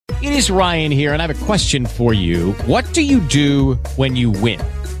It is Ryan here, and I have a question for you. What do you do when you win?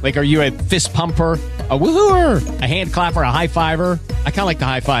 Like, are you a fist pumper, a woohooer, a hand clapper, a high fiver? I kind of like the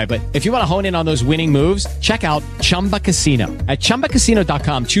high five, but if you want to hone in on those winning moves, check out Chumba Casino. At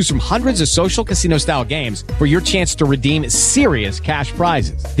ChumbaCasino.com, choose from hundreds of social casino-style games for your chance to redeem serious cash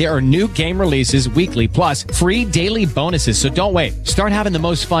prizes. There are new game releases weekly, plus free daily bonuses. So don't wait. Start having the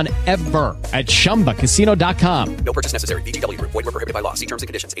most fun ever at ChumbaCasino.com. No purchase necessary. VGW Group. Void where prohibited by law. See terms and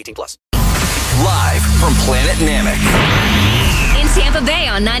conditions. 18+. Live from Planet Namek. In Tampa Bay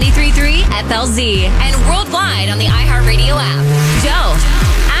on 93.3 FLZ and worldwide on the iHeartRadio app. Joe,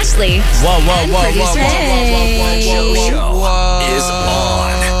 Ashley, Whoa. Show is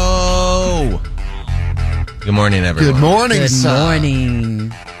on. Good morning, everyone. Good morning, Good son.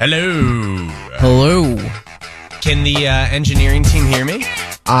 morning. Hello. Hello. Can the engineering team hear me?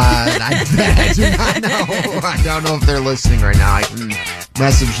 I do not know. I don't know if they're listening right now. I can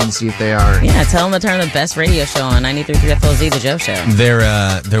message and see if they are. Yeah, tell them to turn the best radio show on 93.3 FLZ, The Joe Show.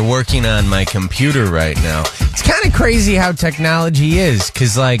 They're working on my computer right now. It's kind of crazy how technology is,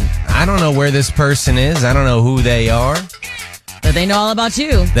 because, like, I don't know where this person is. I don't know who they are. But they know all about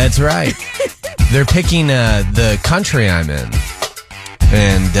you. That's right. They're picking the country I'm in.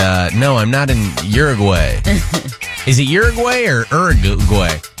 And, no, I'm not in Uruguay. Is it Uruguay or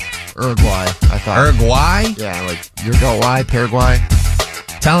Uruguay? Uruguay, I thought. Uruguay? Yeah, like Uruguay, Paraguay.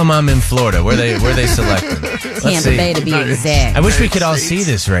 Tell them I'm in Florida. Where they selected? Tampa Bay to be exact. I wish we could all see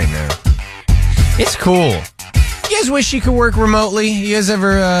this right now. It's cool. You guys wish you could work remotely? You guys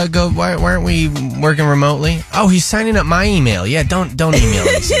ever go, why aren't we working remotely? Oh, he's signing up my email. Yeah, don't email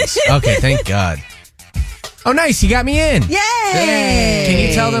these things. Okay, thank God. Oh, nice. You got me in. Yay! Can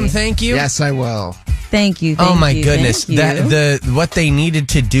you tell them thank you? Yes, I will. Thank you. Oh my goodness! Thank you. What they needed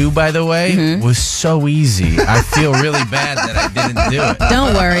to do, by the way, was so easy. I feel really bad that I didn't do it.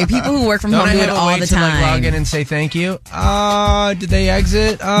 Don't worry. People who work from home do it all the time. Like, log in and say thank you. Did they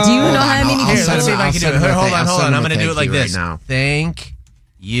exit? Do you know how many Here, people? let's see if I can do it. Hold on. I'm going to do it like this. Right now. Thank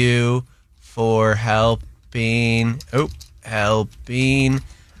you for helping. Helping.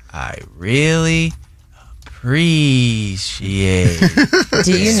 I really appreciate.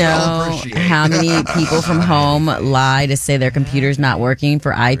 Do you know how many people from home lie to say their computer's not working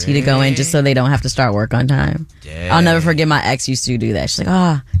for IT to go in just so they don't have to start work on time? I'll never forget my ex used to do that. She's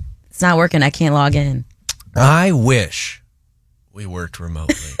like, it's not working. I can't log in. I wish we worked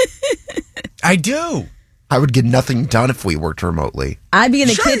remotely. I do. I would get nothing done if we worked remotely. I'd be in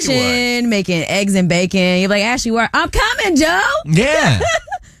the Sure you kitchen making eggs and bacon. You're like, Ashley, where? I'm coming, Joe. Yeah.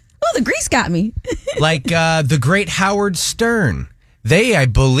 Oh, the grease got me. Like the great Howard Stern. They, I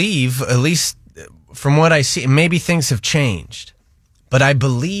believe, at least from what I see, maybe things have changed, but I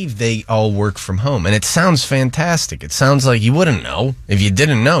believe they all work from home. And it sounds fantastic. It sounds like you wouldn't know. If you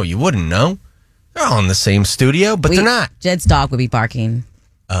didn't know, you wouldn't know. They're all in the same studio, but they're not. Jed's dog would be barking.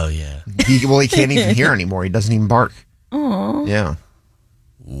 Oh, yeah. He can't even hear anymore. He doesn't even bark. Aww. Yeah.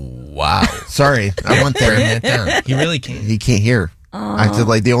 Wow. Sorry, I went there. Bring that down. He really can't. He can't hear. I have to,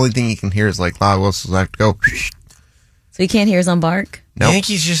 like, the only thing he can hear is like, I have to go. So he can't hear his own bark? You think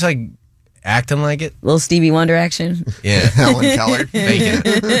he's just like acting like it? Little Stevie Wonder action? Yeah. Helen Keller. Bacon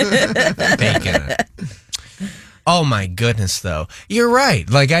it. Bacon it. Oh my goodness, though. You're right.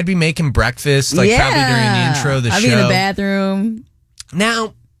 Like, I'd be making breakfast, like probably during the intro of the show. I'd be in the bathroom.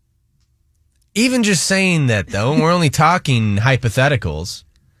 Now, even just saying that, though, and we're only talking hypotheticals,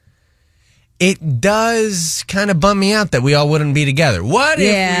 it does kind of bum me out that we all wouldn't be together. What if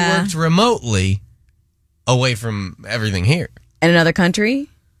we worked remotely away from everything here? In another country?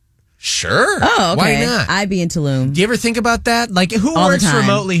 Sure. Oh, okay. Why not? I'd be in Tulum. Do you ever think about that? Like, who All the works time.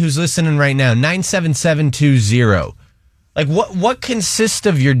 remotely who's listening right now? 97720. Like, what consists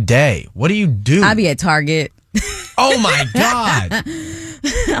of your day? What do you do? I'd be at Target. Oh, my God.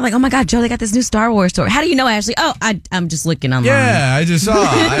 I'm like, oh my God, Joe, they got this new Star Wars store. How do you know, Ashley? Oh, I'm just looking online. Yeah, I just saw.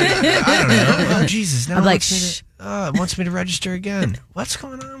 I don't know. Oh, Jesus. Now I'm it like, wants me to- it wants me to register again. What's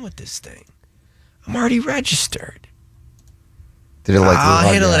going on with this thing? I'm already registered. Did it like? I'll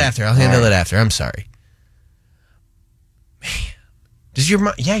handle it after. I'll handle it after. I'm sorry. Man. Does your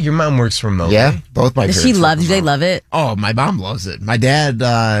mom? Yeah, your mom works remotely. Yeah, both my Does parents. she work love? Do from they home. love it? Oh, my mom loves it. My dad,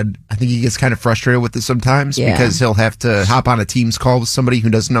 I think he gets kind of frustrated with it sometimes because he'll have to hop on a Teams call with somebody who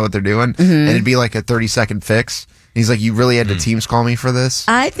doesn't know what they're doing, and it'd be like a 30-second fix. And he's like, "You really had to Teams call me for this?"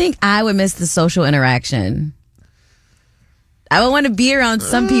 I think I would miss the social interaction. I would want to be around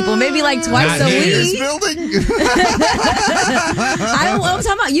some people, maybe like twice a week. I'm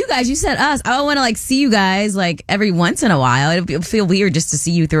talking about you guys. You said us. I would want to like see you guys like every once in a while. It would feel weird just to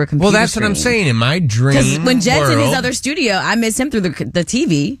see you through a computer. Well, that's what I'm saying. In my dream, because when Jed's in his other studio, I miss him through the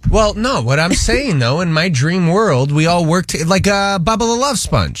TV. Well, no, what I'm saying though, in my dream world, we all work like Bubba the Love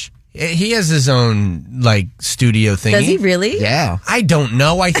Sponge. He has his own like studio thing. Does he really? Yeah. I don't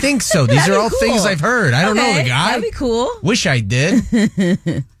know. I think so. These are all things I've heard. I don't know the guy. That'd be cool. Wish I did.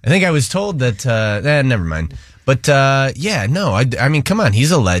 I think I was told that. Never mind. But yeah, no. I mean, come on.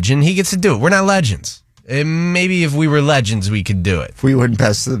 He's a legend. He gets to do it. We're not legends. Maybe if we were legends, we could do it. If we went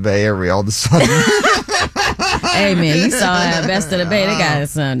Best of the Bay Area all of a sudden. Hey man, you saw Best of the Bay. They got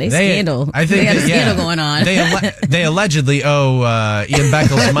some. Scandal. I think they got a scandal going on. They allegedly owe Ian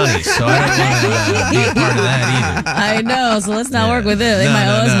Beckles money, so I don't want to be a part of that either. I know, so let's not work with them. They might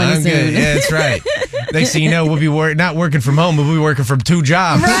owe us money soon. Good. Yeah, that's right. Next thing you know, we'll be not working from home, but we'll be working from 2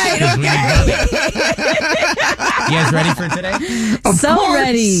 jobs. Right. We need money. You guys ready for today? So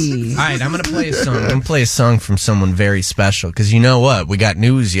ready. All right, I'm going to play a song. I'm going to play a song from someone very special because you know what? We got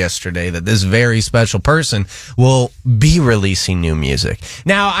news yesterday that this very special person will be releasing new music.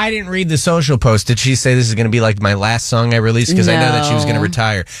 Now, I didn't read the social post. Did she say this is going to be like my last song I released? Because I know that she was going to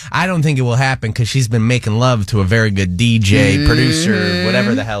retire. I don't think it will happen because she's been making love to a very good DJ, producer,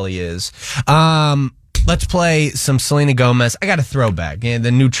 whatever the hell he is. Let's play some Selena Gomez. I got a throwback. Yeah, the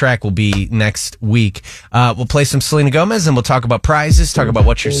new track will be next week. We'll play some Selena Gomez and we'll talk about prizes, talk about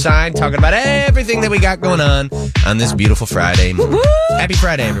what's your sign, talking about everything that we got going on this beautiful Friday morning. Happy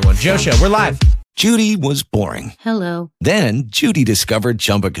Friday, everyone. Joe Show, we're live. Judy was boring. Hello. Then Judy discovered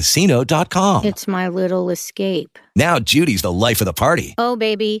ChumbaCasino.com. It's my little escape. Now Judy's the life of the party. Oh,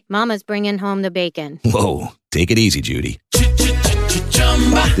 baby, mama's bringing home the bacon. Whoa, take it easy, Judy.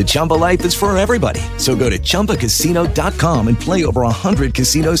 The Chumba life is for everybody. So go to ChumbaCasino.com and play over 100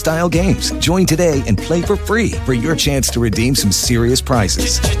 casino-style games. Join today and play for free for your chance to redeem some serious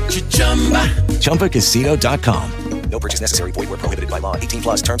prizes. ChumbaCasino.com. No purchase necessary. Void where prohibited by law.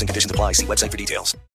 18+ terms and conditions apply. See website for details.